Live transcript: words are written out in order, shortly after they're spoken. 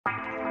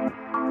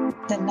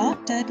The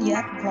Not Dead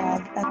Yet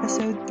vlog,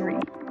 episode 3.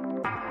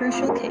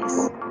 Crucial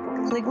case.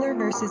 Kligler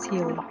versus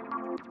Healey.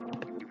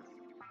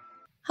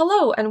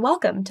 Hello and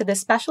welcome to this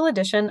special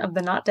edition of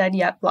the Not Dead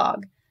Yet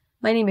blog.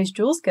 My name is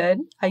Jules Good,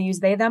 I use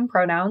they/them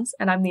pronouns,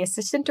 and I'm the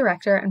Assistant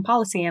Director and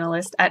Policy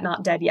Analyst at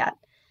Not Dead Yet.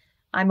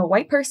 I'm a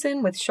white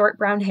person with short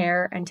brown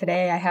hair, and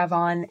today I have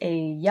on a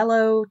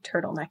yellow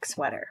turtleneck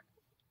sweater.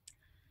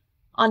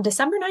 On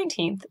December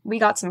 19th, we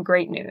got some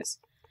great news.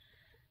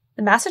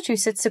 The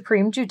Massachusetts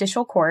Supreme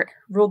Judicial Court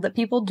ruled that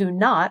people do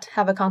not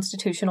have a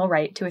constitutional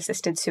right to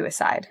assisted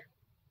suicide.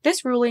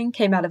 This ruling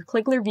came out of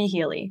Kligler v.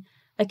 Healey,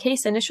 a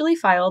case initially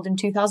filed in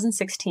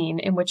 2016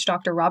 in which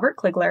Dr. Robert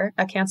Kligler,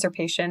 a cancer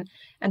patient,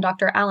 and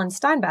Dr. Alan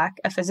Steinbach,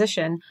 a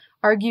physician,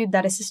 argued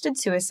that assisted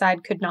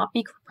suicide could not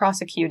be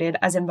prosecuted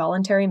as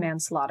involuntary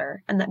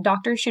manslaughter, and that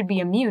doctors should be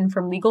immune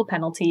from legal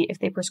penalty if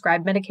they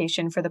prescribe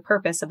medication for the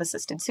purpose of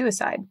assisted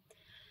suicide.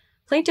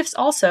 Plaintiffs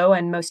also,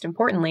 and most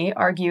importantly,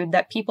 argued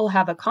that people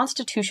have a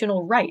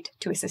constitutional right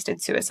to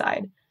assisted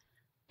suicide.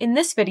 In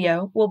this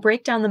video, we'll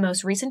break down the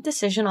most recent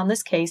decision on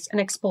this case and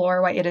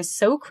explore why it is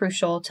so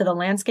crucial to the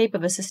landscape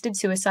of assisted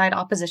suicide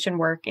opposition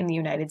work in the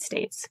United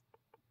States.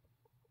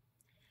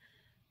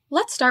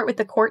 Let's start with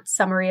the court's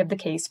summary of the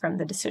case from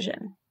the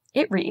decision.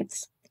 It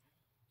reads,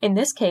 "In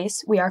this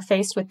case, we are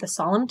faced with the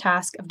solemn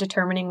task of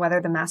determining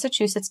whether the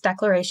Massachusetts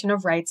Declaration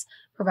of Rights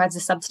provides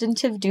a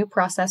substantive due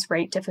process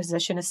right to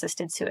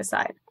physician-assisted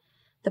suicide.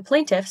 The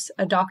plaintiffs,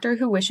 a doctor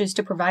who wishes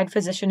to provide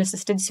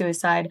physician-assisted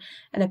suicide,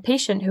 and a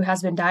patient who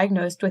has been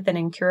diagnosed with an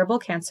incurable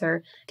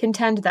cancer,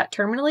 contend that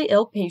terminally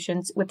ill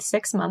patients with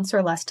 6 months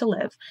or less to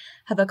live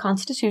have a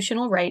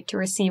constitutional right to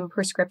receive a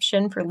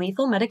prescription for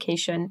lethal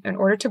medication in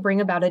order to bring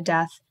about a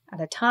death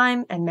at a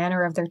time and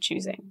manner of their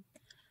choosing.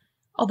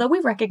 Although we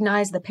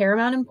recognize the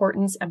paramount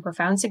importance and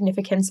profound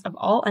significance of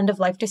all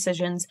end-of-life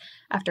decisions,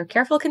 after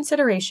careful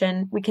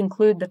consideration, we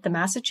conclude that the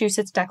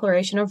Massachusetts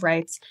Declaration of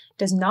Rights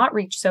does not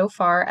reach so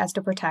far as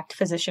to protect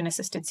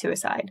physician-assisted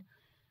suicide.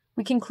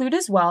 We conclude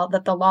as well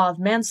that the law of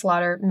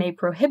manslaughter may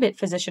prohibit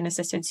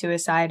physician-assisted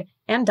suicide,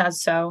 and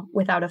does so,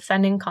 without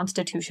offending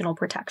constitutional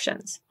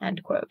protections."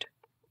 End quote.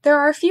 There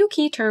are a few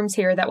key terms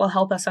here that will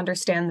help us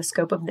understand the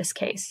scope of this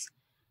case.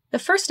 The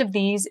first of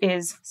these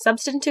is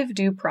substantive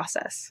due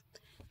process.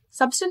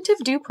 Substantive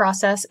due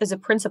process is a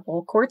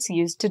principle courts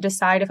use to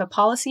decide if a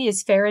policy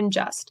is fair and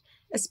just,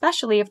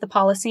 especially if the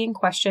policy in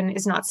question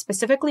is not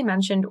specifically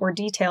mentioned or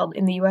detailed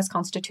in the U.S.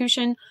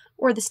 Constitution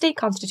or the state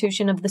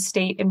constitution of the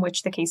state in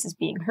which the case is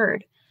being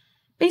heard.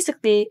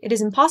 Basically, it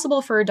is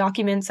impossible for a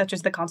document such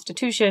as the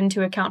Constitution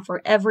to account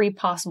for every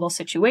possible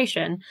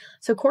situation,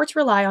 so courts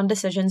rely on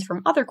decisions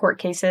from other court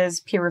cases,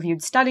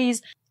 peer-reviewed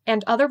studies,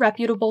 and other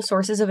reputable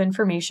sources of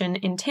information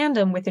in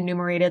tandem with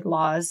enumerated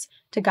laws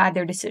to guide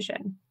their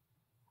decision.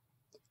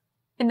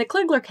 In the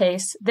Kligler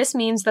case, this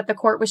means that the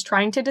court was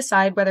trying to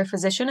decide whether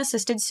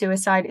physician-assisted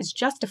suicide is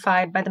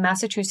justified by the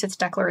Massachusetts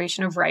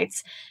Declaration of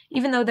Rights,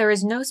 even though there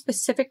is no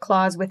specific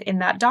clause within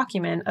that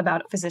document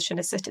about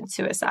physician-assisted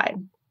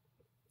suicide.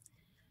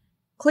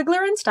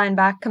 Kligler and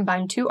Steinbach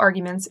combined two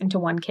arguments into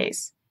one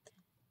case.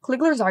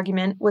 Kligler's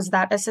argument was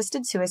that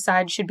assisted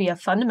suicide should be a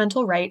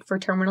fundamental right for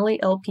terminally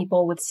ill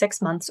people with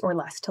 6 months or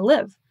less to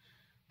live.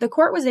 The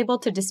court was able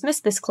to dismiss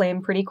this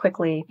claim pretty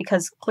quickly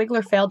because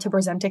Kligler failed to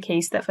present a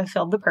case that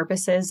fulfilled the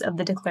purposes of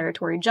the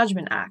Declaratory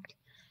Judgment Act.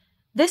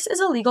 This is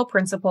a legal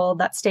principle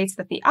that states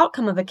that the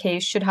outcome of a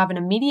case should have an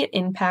immediate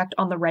impact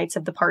on the rights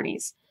of the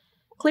parties.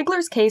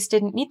 Kligler's case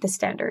didn't meet this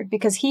standard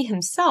because he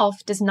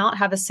himself does not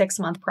have a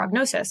 6-month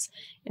prognosis.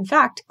 In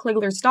fact,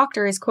 Kligler's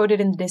doctor is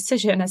quoted in the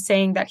decision as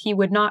saying that he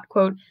would not,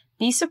 quote,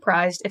 "be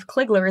surprised if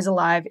Kligler is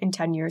alive in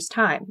 10 years'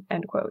 time,"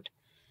 end quote.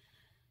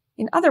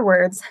 In other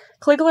words,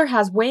 Kligler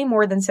has way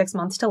more than 6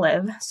 months to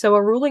live, so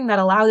a ruling that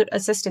allowed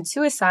assisted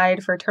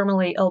suicide for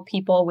terminally ill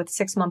people with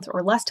 6 months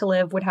or less to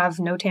live would have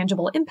no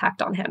tangible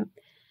impact on him.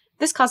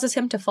 This causes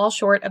him to fall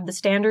short of the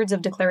standards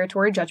of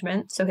declaratory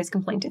judgment, so his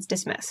complaint is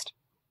dismissed.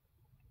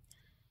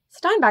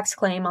 Steinbach's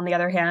claim, on the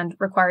other hand,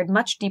 required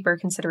much deeper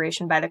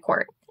consideration by the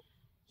court.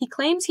 He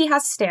claims he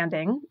has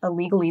standing, a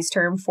legalese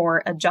term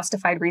for a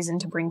justified reason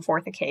to bring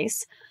forth a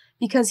case,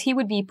 because he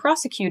would be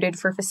prosecuted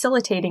for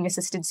facilitating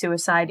assisted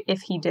suicide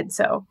if he did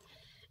so.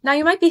 Now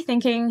you might be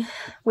thinking,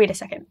 wait a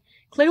second,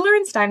 Kligler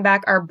and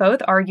Steinbach are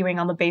both arguing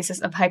on the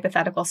basis of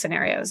hypothetical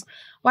scenarios.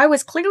 Why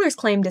was Kligler's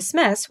claim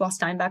dismissed while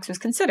Steinbach's was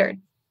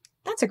considered?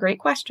 That's a great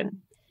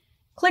question.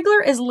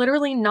 Kligler is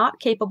literally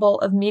not capable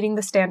of meeting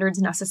the standards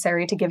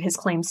necessary to give his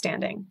claim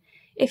standing.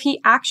 If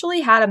he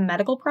actually had a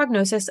medical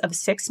prognosis of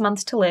 6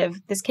 months to live,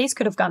 this case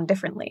could have gone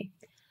differently.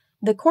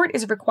 The court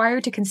is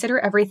required to consider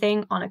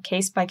everything on a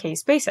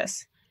case-by-case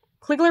basis.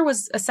 Kligler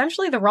was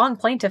essentially the wrong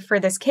plaintiff for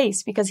this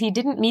case because he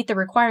didn't meet the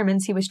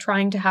requirements he was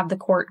trying to have the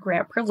court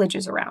grant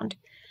privileges around.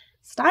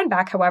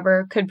 Steinbach,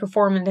 however, could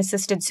perform an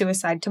assisted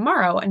suicide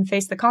tomorrow and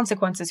face the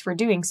consequences for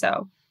doing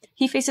so.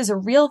 He faces a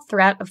real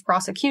threat of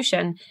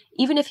prosecution,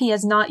 even if he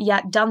has not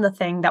yet done the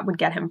thing that would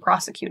get him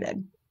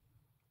prosecuted.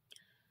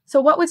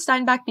 So what would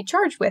Steinbach be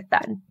charged with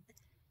then?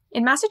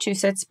 In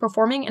Massachusetts,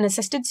 performing an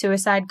assisted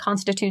suicide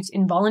constitutes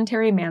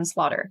involuntary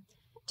manslaughter.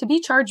 To be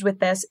charged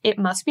with this, it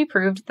must be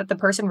proved that the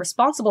person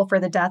responsible for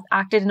the death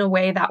acted in a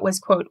way that was,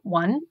 quote,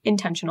 1,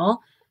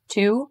 intentional,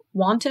 2,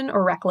 wanton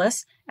or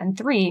reckless, and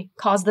 3,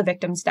 caused the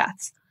victim's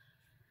deaths.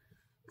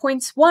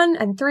 Points 1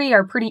 and 3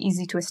 are pretty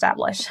easy to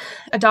establish.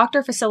 A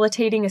doctor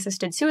facilitating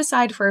assisted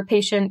suicide for a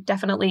patient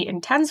definitely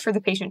intends for the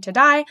patient to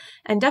die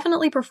and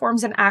definitely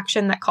performs an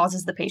action that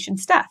causes the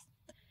patient's death.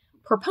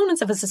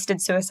 Proponents of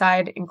assisted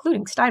suicide,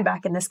 including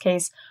Steinbach in this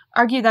case,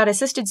 argue that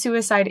assisted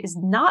suicide is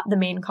not the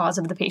main cause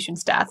of the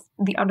patient's death,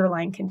 the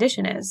underlying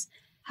condition is.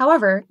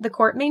 However, the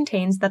court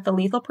maintains that the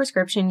lethal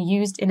prescription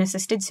used in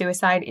assisted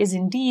suicide is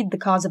indeed the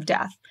cause of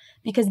death,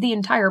 because the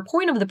entire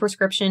point of the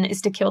prescription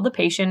is to kill the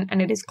patient, and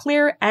it is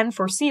clear and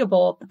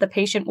foreseeable that the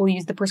patient will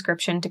use the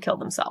prescription to kill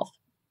themselves.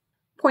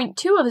 Point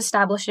 2 of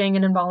establishing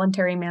an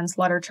involuntary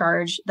manslaughter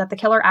charge, that the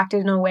killer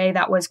acted in a way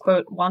that was,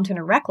 quote, wanton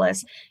or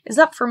reckless, is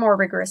up for more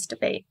rigorous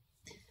debate.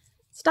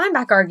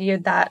 Steinbach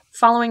argued that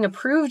following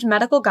approved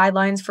medical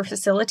guidelines for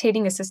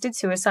facilitating assisted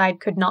suicide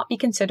could not be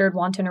considered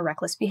wanton or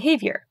reckless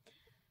behavior.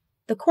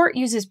 The court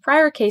uses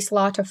prior case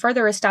law to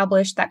further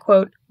establish that,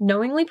 quote,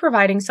 knowingly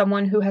providing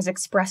someone who has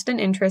expressed an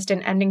interest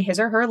in ending his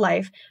or her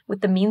life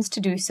with the means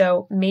to do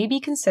so may be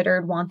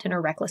considered wanton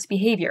or reckless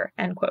behavior,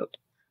 end quote.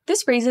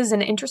 This raises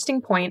an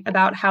interesting point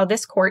about how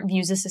this court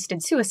views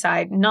assisted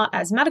suicide not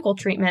as medical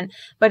treatment,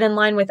 but in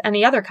line with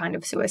any other kind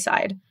of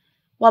suicide.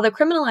 While the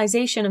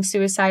criminalization of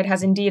suicide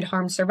has indeed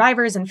harmed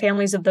survivors and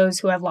families of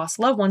those who have lost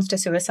loved ones to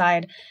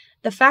suicide,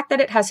 the fact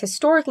that it has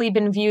historically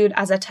been viewed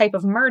as a type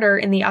of murder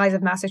in the eyes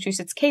of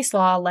Massachusetts case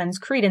law lends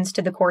credence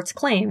to the court's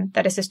claim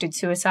that assisted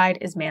suicide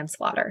is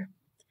manslaughter.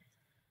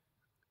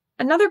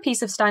 Another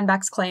piece of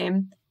Steinbach's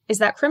claim is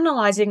that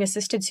criminalizing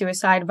assisted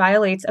suicide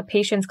violates a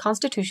patient's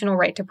constitutional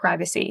right to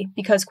privacy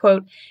because,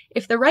 quote,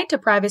 if the right to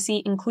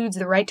privacy includes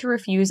the right to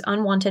refuse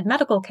unwanted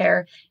medical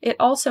care, it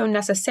also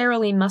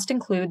necessarily must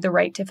include the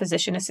right to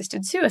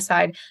physician-assisted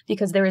suicide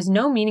because there is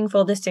no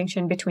meaningful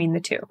distinction between the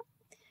two,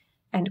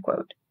 end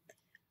quote.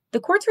 The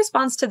court's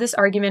response to this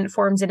argument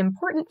forms an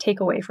important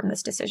takeaway from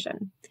this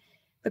decision.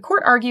 The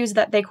court argues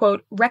that they,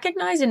 quote,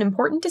 recognize an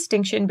important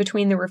distinction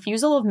between the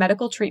refusal of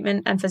medical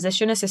treatment and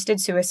physician-assisted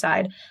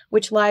suicide,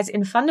 which lies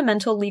in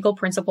fundamental legal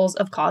principles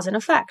of cause and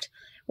effect,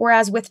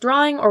 whereas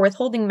withdrawing or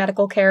withholding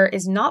medical care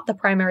is not the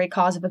primary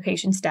cause of a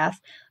patient's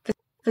death,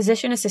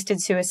 physician-assisted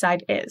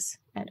suicide is,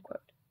 end quote.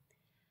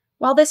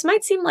 While this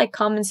might seem like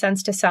common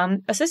sense to some,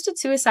 assisted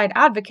suicide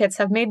advocates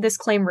have made this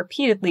claim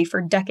repeatedly for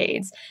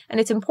decades,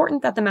 and it's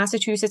important that the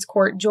Massachusetts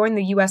court join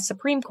the U.S.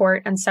 Supreme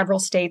Court and several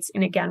states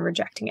in again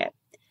rejecting it.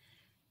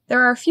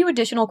 There are a few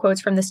additional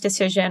quotes from this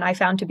decision I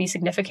found to be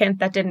significant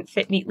that didn't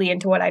fit neatly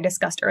into what I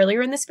discussed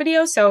earlier in this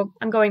video, so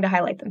I'm going to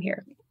highlight them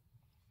here.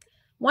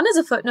 One is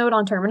a footnote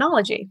on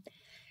terminology.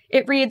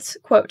 It reads,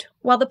 quote,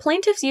 while the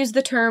plaintiffs used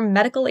the term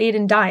medical aid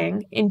in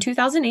dying, in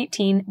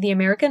 2018, the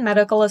American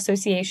Medical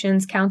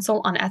Association's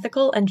Council on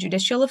Ethical and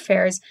Judicial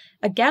Affairs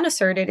again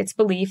asserted its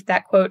belief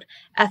that, quote,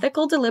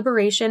 ethical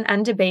deliberation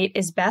and debate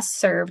is best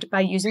served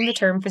by using the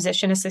term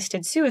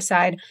physician-assisted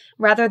suicide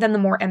rather than the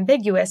more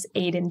ambiguous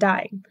aid in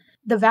dying.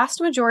 The vast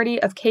majority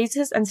of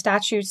cases and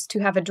statutes to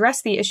have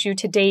addressed the issue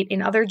to date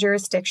in other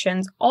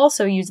jurisdictions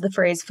also use the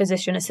phrase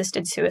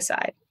physician-assisted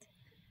suicide.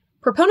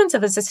 Proponents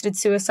of assisted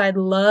suicide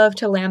love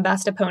to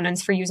lambast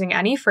opponents for using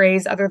any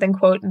phrase other than,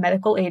 quote,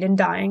 medical aid in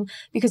dying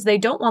because they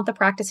don't want the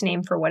practice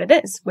name for what it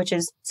is, which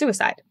is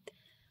suicide.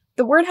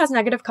 The word has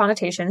negative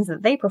connotations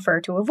that they prefer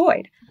to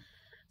avoid.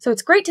 So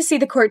it's great to see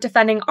the court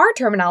defending our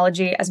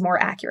terminology as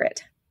more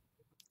accurate.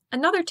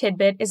 Another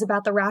tidbit is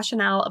about the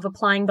rationale of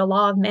applying the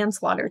law of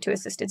manslaughter to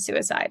assisted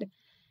suicide.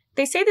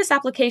 They say this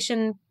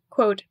application,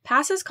 quote,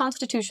 passes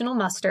constitutional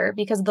muster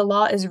because the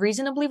law is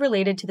reasonably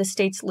related to the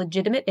state's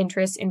legitimate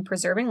interests in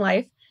preserving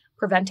life,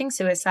 preventing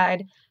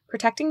suicide,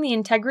 protecting the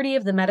integrity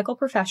of the medical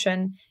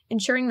profession,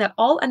 ensuring that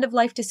all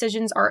end-of-life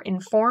decisions are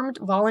informed,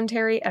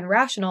 voluntary, and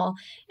rational,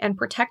 and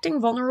protecting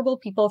vulnerable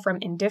people from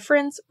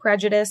indifference,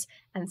 prejudice,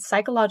 and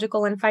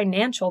psychological and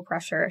financial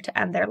pressure to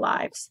end their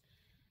lives.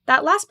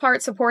 That last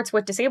part supports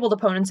what disabled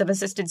opponents of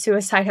assisted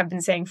suicide have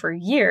been saying for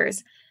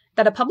years,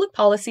 that a public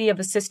policy of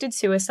assisted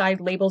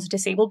suicide labels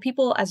disabled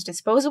people as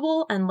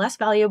disposable and less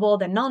valuable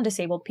than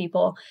non-disabled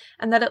people,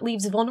 and that it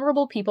leaves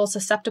vulnerable people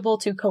susceptible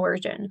to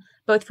coercion,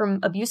 both from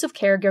abusive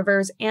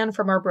caregivers and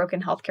from our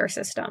broken healthcare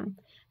system.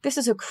 This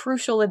is a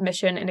crucial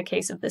admission in a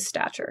case of this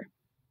stature.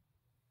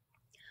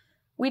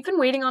 We've been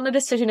waiting on a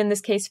decision in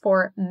this case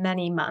for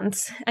many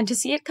months, and to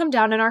see it come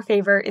down in our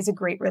favor is a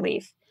great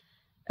relief.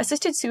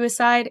 Assisted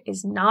suicide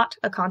is not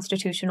a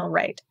constitutional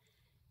right.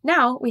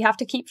 Now, we have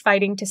to keep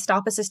fighting to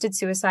stop assisted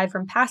suicide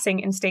from passing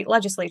in state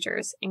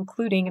legislatures,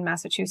 including in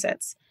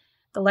Massachusetts.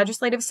 The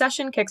legislative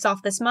session kicks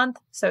off this month,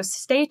 so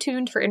stay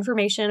tuned for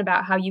information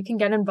about how you can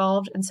get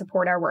involved and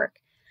support our work.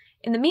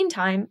 In the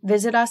meantime,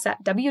 visit us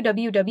at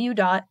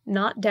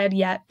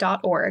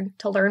www.notdeadyet.org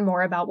to learn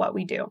more about what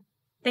we do.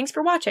 Thanks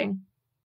for watching!